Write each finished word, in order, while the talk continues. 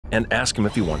and ask him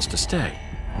if he wants to stay.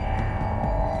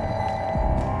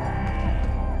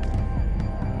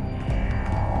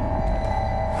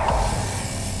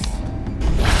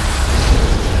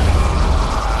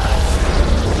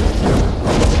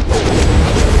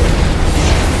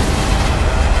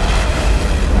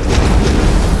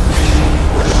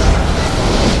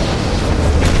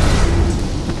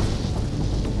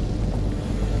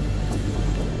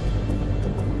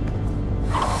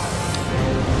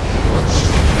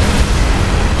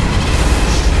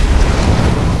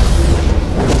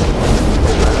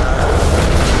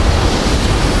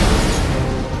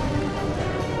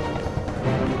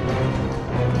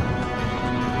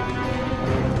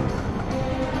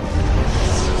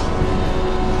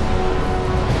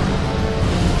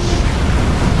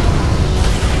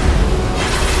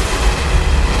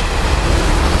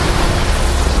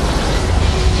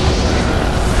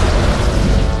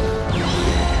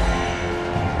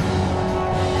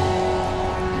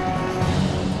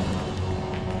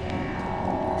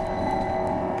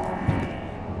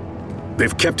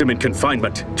 They've kept him in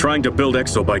confinement, trying to build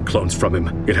exobyte clones from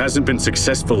him. It hasn't been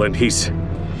successful and he's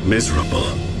miserable.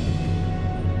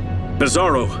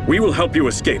 Bizarro, we will help you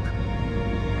escape.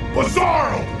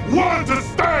 Bizarro wanted to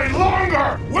stay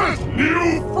longer with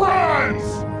new friends!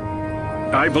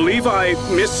 I believe I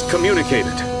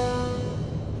miscommunicated.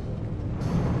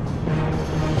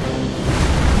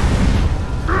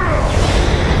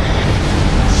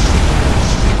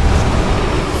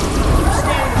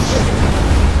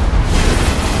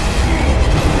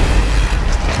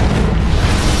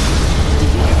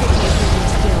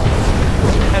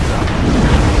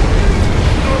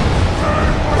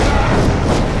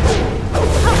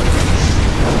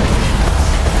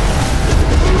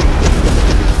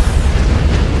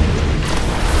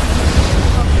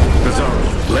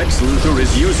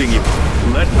 Is using you.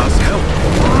 Let us help.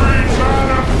 Bring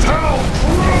Madam Tell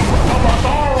proof of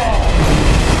Bizarro!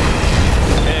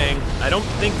 Dang, I don't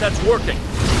think that's working.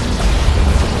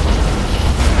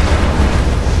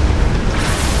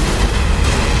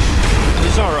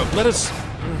 Bizarro, let us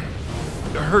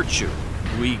hurt you.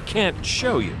 We can't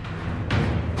show you.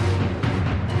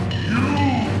 You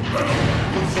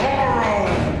and Bizarro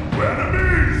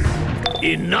enemies!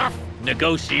 Enough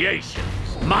negotiations.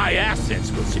 My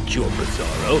assets will secure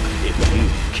Bizarro if you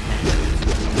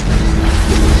can't.